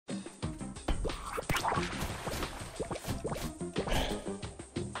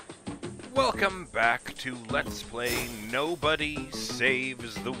welcome back to Let's Play Nobody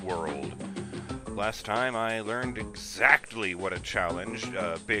Saves the World. Last time I learned exactly what a challenge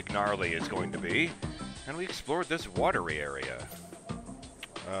Big Gnarly is going to be, and we explored this watery area.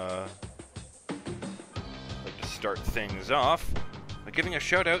 I'd like to start things off by giving a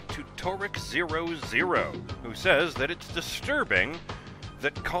shout out to Torek00, who says that it's disturbing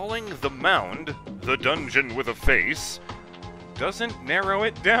that calling the mound the dungeon with a face doesn't narrow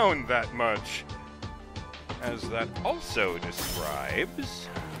it down that much, as that also describes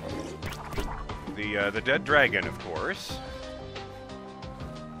the dead dragon, of course.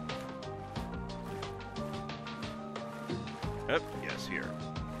 Oh, yes, here.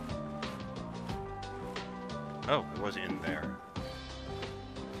 Oh, it was in there.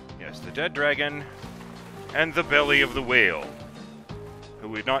 Yes, the dead dragon and the belly of the whale,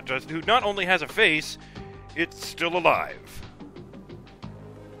 who not only has a face, it's still alive.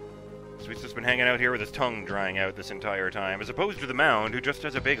 Sweet's just been hanging out here with his tongue drying out this entire time, as opposed to the mound, who just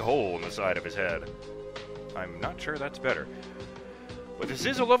has a big hole in the side of his head. I'm not sure that's better. But this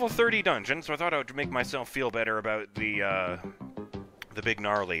is a level 30 dungeon, so I thought I would make myself feel better about the big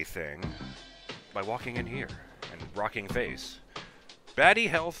gnarly thing by walking in here and rocking face. Baddie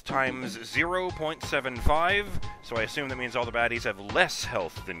health times 0.75, so I assume that means all the baddies have less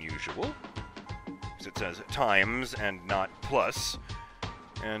health than usual, because it says times and not plus.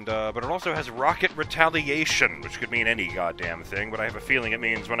 And, but it also has rocket retaliation, which could mean any goddamn thing, but I have a feeling it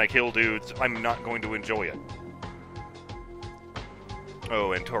means when I kill dudes, I'm not going to enjoy it.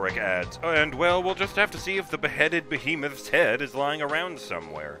 Oh, and Torek adds, and, well, we'll just have to see if the beheaded behemoth's head is lying around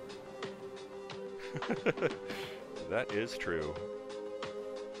somewhere. That is true.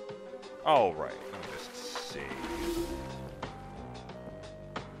 Alright, let me just see.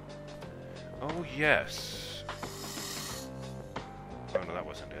 Oh, yes. Oh, no, that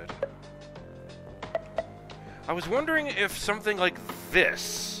wasn't it. I was wondering if something like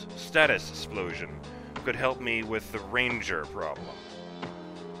this, status explosion, could help me with the ranger problem.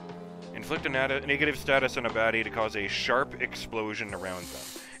 Inflict a negative status on a baddie to cause a sharp explosion around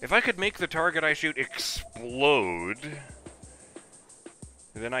them. If I could make the target I shoot explode,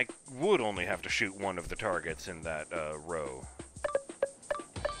 then I would only have to shoot one of the targets in that row.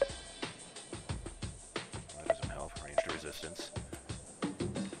 That doesn't help. Ranged resistance.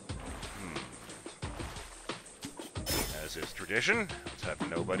 As is tradition, let's have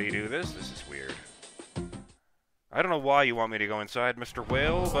nobody do this. This is weird. I don't know why you want me to go inside, Mr.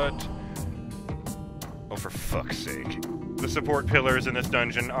 Whale, but... oh, for fuck's sake. The support pillars in this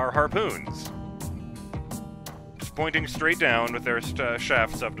dungeon are harpoons, just pointing straight down with their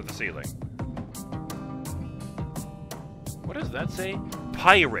shafts up to the ceiling. What does that say?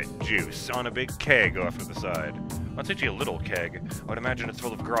 Pirate juice on a big keg off to the side. Well, it's actually a little keg. I would imagine it's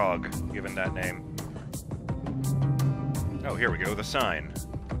full of grog, given that name. Oh, here we go, the sign.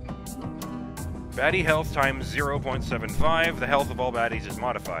 Baddie health times 0.75. The health of all baddies is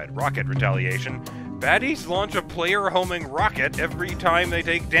modified. Rocket retaliation. Baddies launch a player-homing rocket every time they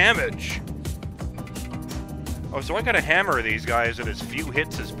take damage. Oh, so I gotta hammer these guys at as few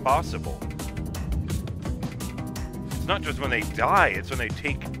hits as possible. It's not just when they die, it's when they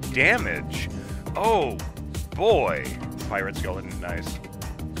take damage. Oh, boy. Pirate skeleton, nice.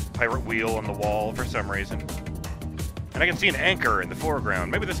 Pirate wheel on the wall for some reason. And I can see an anchor in the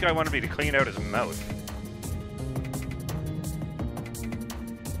foreground. Maybe this guy wanted me to clean out his mouth.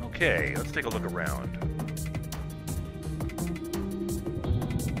 Okay, let's take a look around.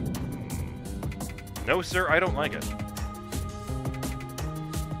 No, sir, I don't like it.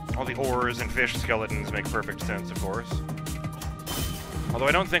 All the oars and fish skeletons make perfect sense, of course. Although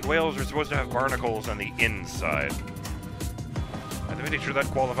I don't think whales are supposed to have barnacles on the inside. I'm pretty sure that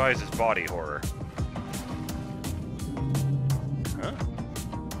qualifies as body horror. Huh?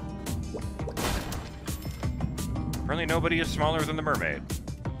 Apparently nobody is smaller than the mermaid.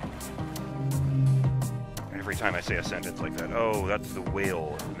 Every time I say a sentence like that. Oh, that's the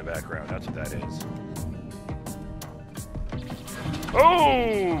whale in the background. That's what that is.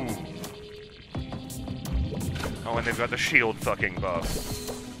 Oh! Oh, and they've got the shield fucking buff.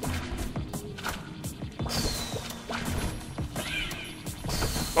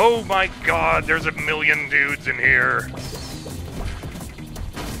 Oh my god, there's a million dudes in here.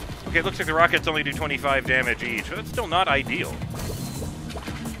 Okay, it looks like the rockets only do 25 damage each, but that's still not ideal.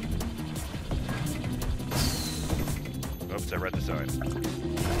 Oops, I read the sign.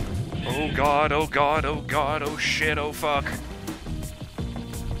 Oh god, oh god, oh god, oh shit, oh fuck.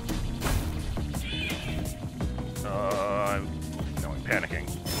 No, I'm panicking.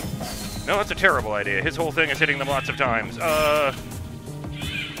 No, that's a terrible idea. His whole thing is hitting them lots of times.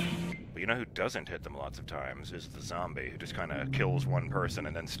 But you know who doesn't hit them lots of times is the zombie, who just kind of kills one person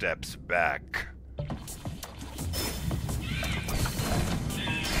and then steps back.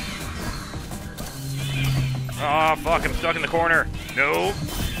 Ah, fuck, I'm stuck in the corner. No.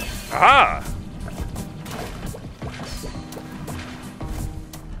 Aha!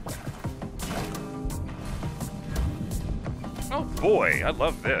 Oh boy, I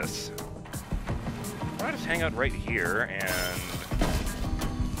love this. I'll just hang out right here and...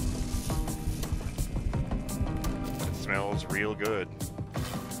 It smells real good.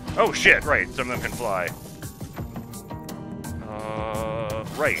 Oh shit, right, some of them can fly.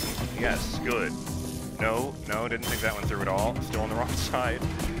 Right, yes, good. No, didn't think that one through at all. Still on the wrong side.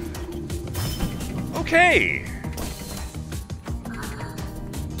 Okay!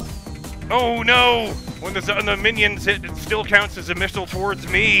 Oh no! When the minions hit, it still counts as a missile towards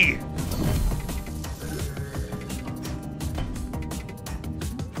me!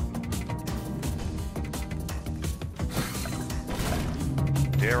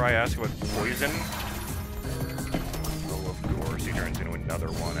 Dare I ask what poison? Oh, of course, he turns into another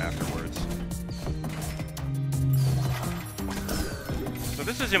one afterwards. So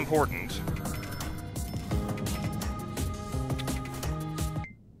this is important.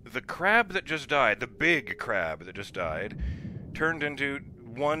 The crab that just died, the big crab that just died, turned into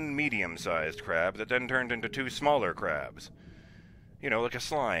one medium-sized crab that then turned into two smaller crabs. You know, like a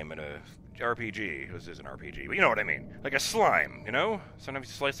slime in a RPG. This is an RPG, but you know what I mean. Like a slime, you know? Sometimes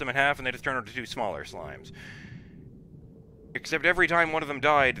you slice them in half and they just turn into two smaller slimes. Except every time one of them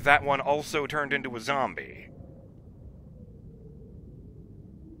died, that one also turned into a zombie.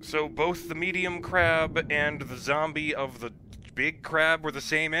 So both the medium crab and the zombie of the big crab were the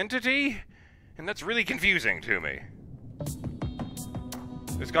same entity? And that's really confusing to me.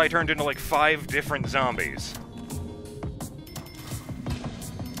 This guy turned into like 5 different zombies.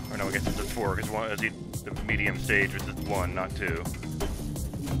 Or no, I guess it's 4, because the medium stage was just 1, not 2.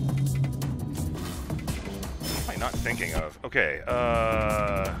 What am I not thinking of? Okay,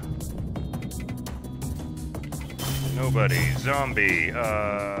 nobody. Zombie.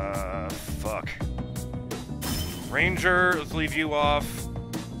 Fuck. Ranger, let's leave you off.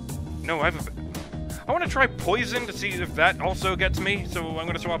 No, I want to try poison to see if that also gets me. So I'm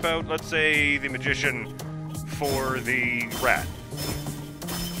going to swap out, let's say, the magician for the rat.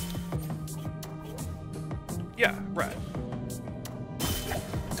 Yeah, rat.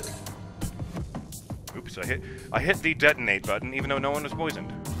 Oops, I hit the detonate button even though no one was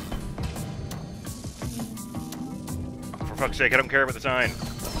poisoned. Oh, for fuck's sake, I don't care about the sign.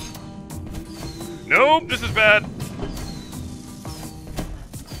 Nope, this is bad.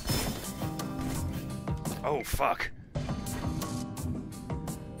 Oh, fuck.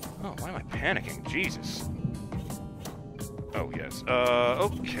 Oh, why am I panicking? Jesus. Oh, yes.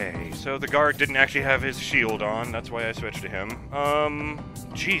 Okay. So the guard didn't actually have his shield on. That's why I switched to him.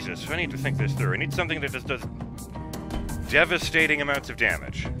 Jesus. I need to think this through. I need something that just does devastating amounts of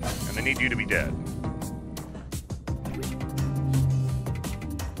damage. And I need you to be dead.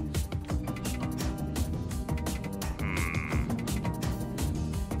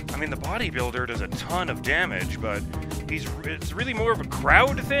 I mean, the bodybuilder does a ton of damage, but it's really more of a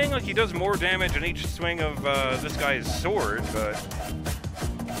crowd thing. Like, he does more damage in each swing of this guy's sword, but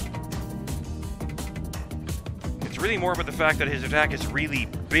it's really more about the fact that his attack is really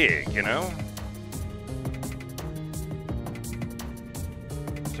big, you know?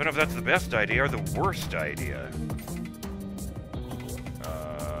 So I don't know if that's the best idea or the worst idea.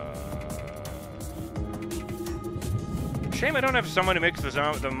 Shame I don't have someone who makes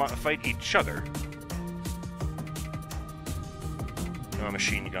them fight each other. No,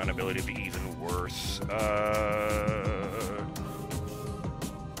 machine gun ability would be even worse.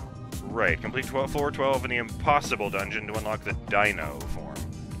 Right, complete floor 12 in the impossible dungeon to unlock the dino form.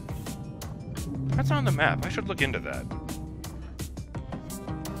 That's on the map. I should look into that.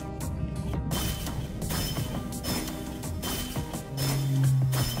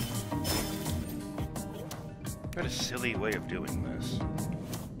 What a silly way of doing this.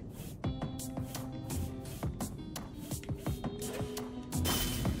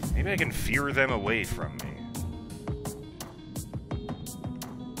 Maybe I can fear them away from me.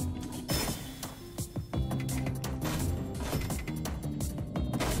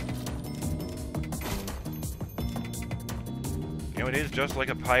 You know, it is just like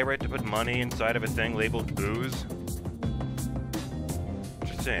a pirate to put money inside of a thing labeled booze.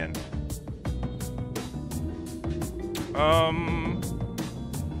 Just saying.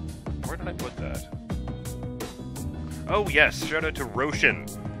 Where did I put that? Oh yes, shout out to Roshan.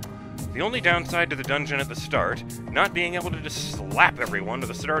 The only downside to the dungeon at the start, not being able to just slap everyone to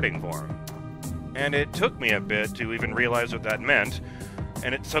the starting form. And it took me a bit to even realize what that meant,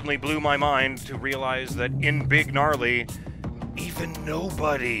 and it suddenly blew my mind to realize that in Big Gnarly, even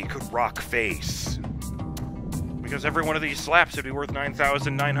nobody could rock face. Because every one of these slaps would be worth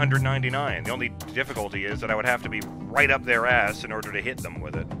 9,999. The only difficulty is that I would have to be right up their ass in order to hit them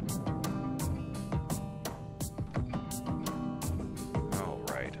with it.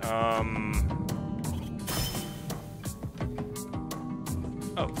 Alright, oh.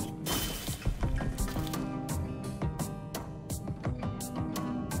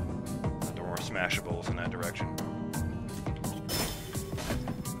 There were more smashables in that direction.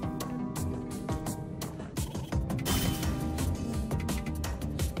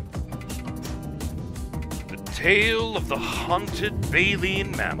 Tale of the haunted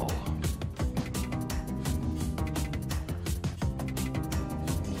baleen mammal.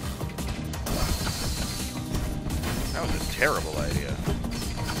 That was a terrible idea.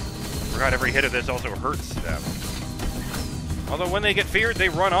 Forgot every hit of this also hurts them. Although when they get feared, they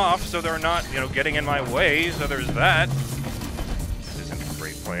run off, so they're not, you know, getting in my way, so there's that. This isn't a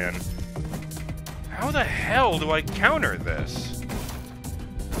great plan. How the hell do I counter this?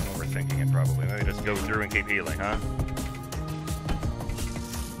 Thinking it probably. Maybe just go through and keep healing, huh?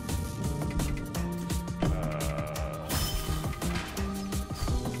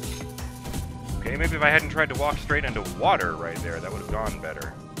 Okay, maybe if I hadn't tried to walk straight into water right there, that would have gone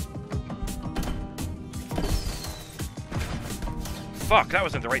better. Fuck, that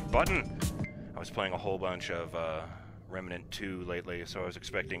wasn't the right button! I was playing a whole bunch of, Remnant 2 lately, so I was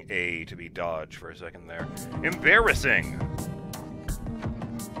expecting A to be dodge for a second there. Embarrassing!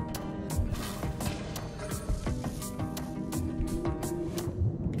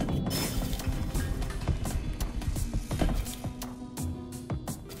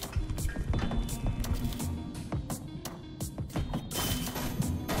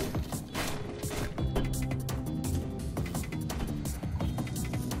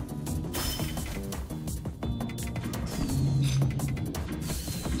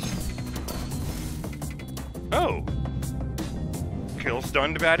 Oh! Kill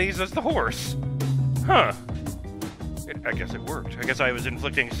stunned baddies as the horse. Huh. I guess it worked. I guess I was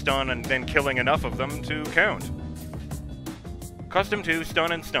inflicting stun and then killing enough of them to count. Custom 2,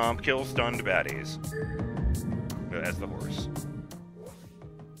 stun and stomp, kill stunned baddies. As the horse.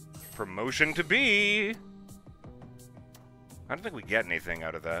 Promotion to B! I don't think we get anything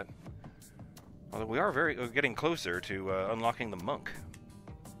out of that. Although we are getting closer to unlocking the monk.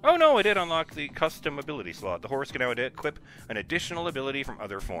 Oh no, I did unlock the custom ability slot. The horse can now equip an additional ability from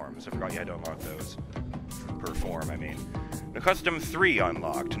other forms. I forgot you had to unlock those. Per form, I mean. The custom 3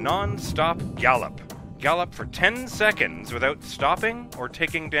 unlocked. Non-stop gallop. Gallop for 10 seconds without stopping or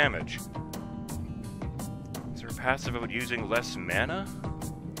taking damage. Is there a passive about using less mana?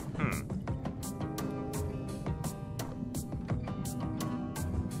 I'm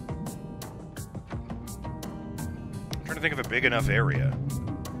trying to think of a big enough area.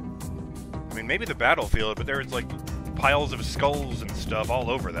 I mean, maybe the battlefield, but there's, like, piles of skulls and stuff all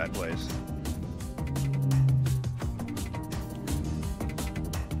over that place.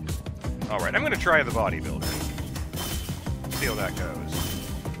 Alright, I'm gonna try the bodybuilder. See how that goes.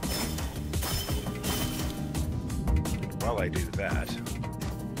 While I do that...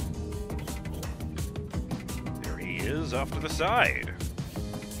 There he is, off to the side.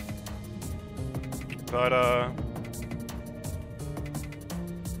 But,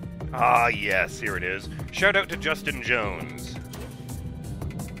 ah, yes, here it is. Shout out to Justin Jones.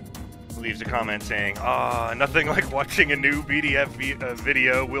 Leaves a comment saying, ah, nothing like watching a new BDF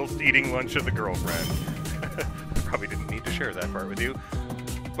video whilst eating lunch with a girlfriend. Probably didn't need to share that part with you,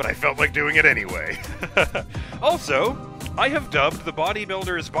 but I felt like doing it anyway. Also, I have dubbed the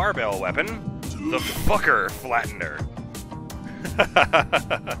bodybuilder's barbell weapon the Fucker Flattener.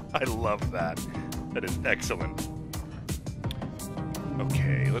 I love that. That is excellent.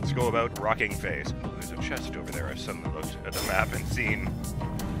 Okay, let's go about rocking face. Oh, there's a chest over there. I've suddenly looked at the map and seen.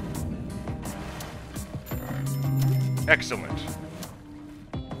 Excellent.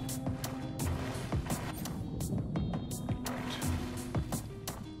 Right.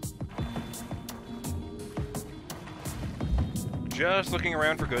 Just looking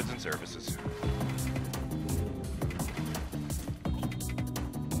around for goods and services.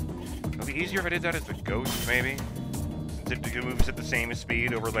 It'll be easier if I did that as the ghost, maybe? Since it moves at the same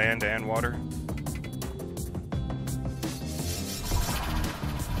speed over land and water.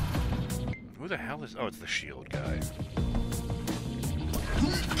 Who the hell is... Oh, it's the shield guy.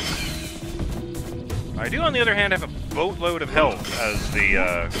 I do, on the other hand, have a boatload of health as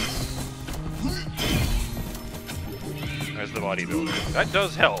the As the bodybuilder. That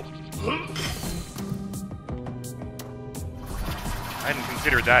does help. I hadn't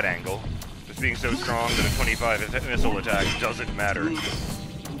considered that angle. Just being so strong that a 25 missile attack doesn't matter.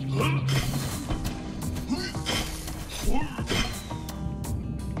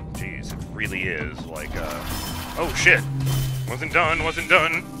 Jeez, it really is like, oh shit! Wasn't done, wasn't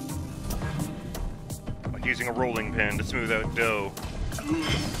done! Like using a rolling pin to smooth out dough.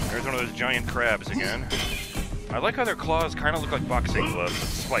 There's one of those giant crabs again. I like how their claws kind of look like boxing gloves with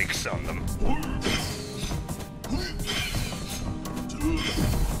spikes on them.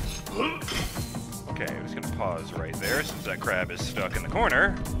 Okay, I'm just gonna pause right there since that crab is stuck in the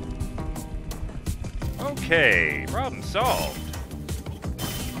corner. Okay, problem solved.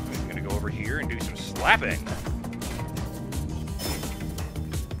 I'm gonna go over here and do some slapping.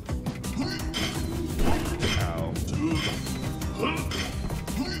 Ow.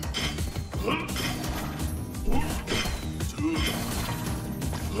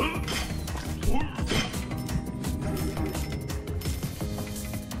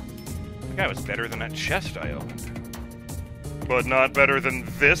 That was better than that chest I opened. But not better than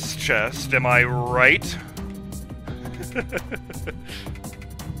this chest, am I right?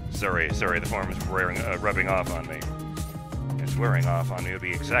 sorry, the form is rubbing off on me. It's wearing off on me would be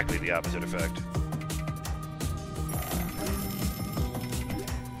exactly the opposite effect.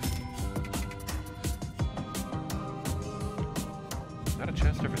 Is that a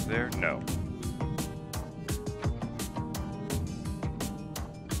chest over there? No.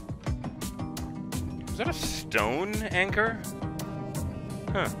 Is that a stone anchor?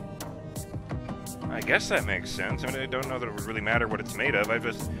 Huh. I guess that makes sense. I mean, I don't know that it would really matter what it's made of. I've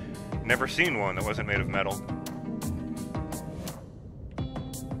just never seen one that wasn't made of metal.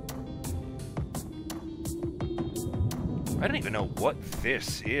 I don't even know what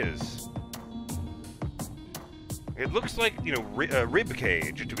this is. It looks like, you know, a rib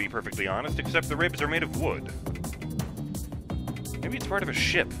cage, to be perfectly honest, except the ribs are made of wood. Maybe it's part of a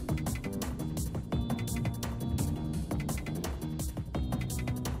ship.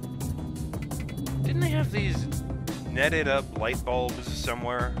 Didn't they have these netted up light bulbs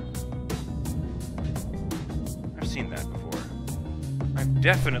somewhere? I've seen that before. I've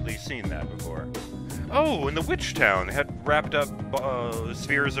definitely seen that before. Oh, in the Witch Town, they had wrapped up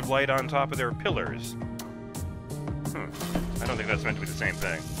spheres of light on top of their pillars. I don't think that's meant to be the same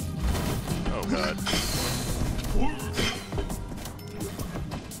thing. Oh god.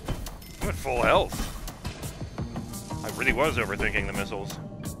 I'm at full health. I really was overthinking the missiles.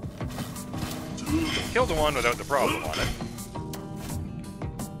 Killed the one without the problem on it.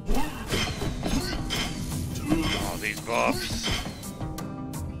 Oh, these buffs.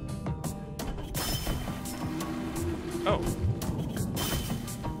 Oh.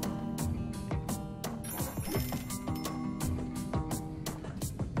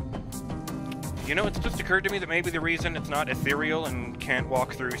 You know, it's just occurred to me that maybe the reason it's not ethereal and can't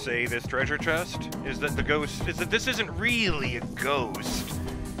walk through, say, this treasure chest is that this isn't really a ghost.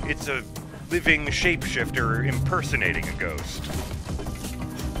 It's a living shapeshifter impersonating a ghost.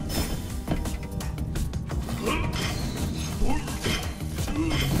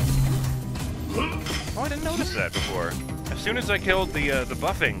 Oh, I didn't notice that before. As soon as I killed the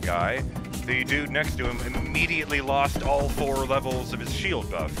buffing guy, the dude next to him immediately lost all 4 levels of his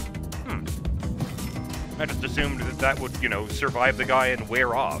shield buff. I just assumed that that would, you know, survive the guy and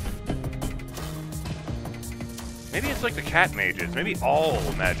wear off. Maybe it's like the cat mages. Maybe all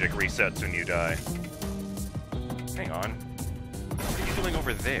magic resets when you die. Hang on. What are you doing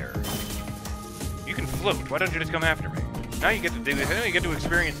over there? You can float. Why don't you just come after me? Now you get to do. Now you get to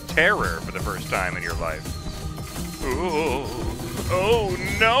experience terror for the first time in your life. Ooh. Oh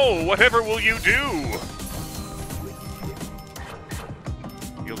no! Whatever will you do?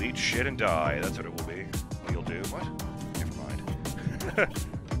 You'll eat shit and die. That's what it will be. What you'll do? What? Never mind.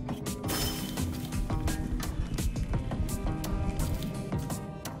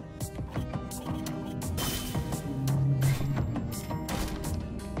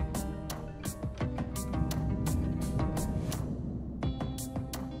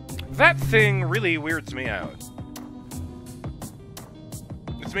 That thing really weirds me out.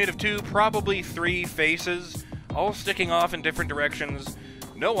 It's made of 2, probably 3 faces, all sticking off in different directions,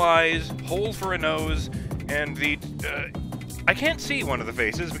 no eyes, hole for a nose, and the... I can't see one of the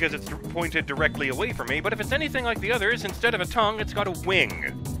faces because it's pointed directly away from me, but if it's anything like the others, instead of a tongue, it's got a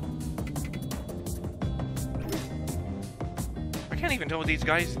wing. I can't even tell what these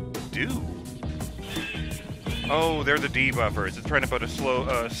guys do. Oh, they're the debuffers. It's trying to put a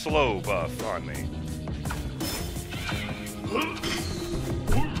slow buff on me.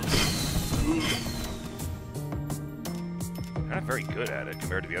 They're not very good at it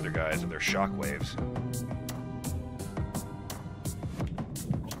compared to the other guys and their shockwaves.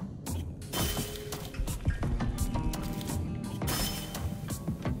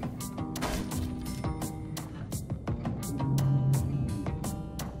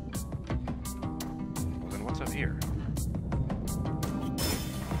 Well, then what's up here?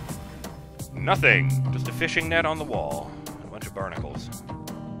 Nothing! Just a fishing net on the wall. A bunch of barnacles.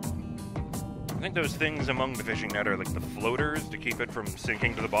 I think those things among the fishing net are like the floaters to keep it from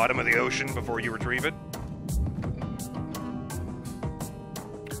sinking to the bottom of the ocean before you retrieve it.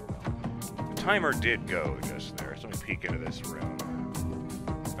 The timer did go just there, so let me peek into this room.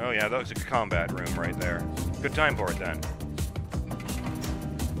 Oh yeah, that looks like a combat room right there. Good time for it then.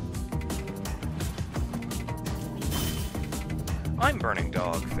 I'm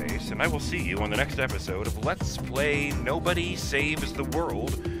BurningDogFace, and I will see you on the next episode of Let's Play Nobody Saves the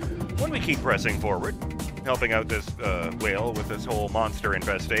World, when we keep pressing forward, helping out this whale with this whole monster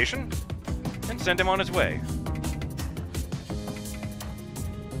infestation, and send him on his way.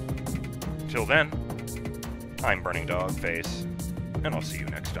 Till then, I'm BurningDogFace, and I'll see you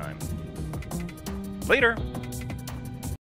next time. Later!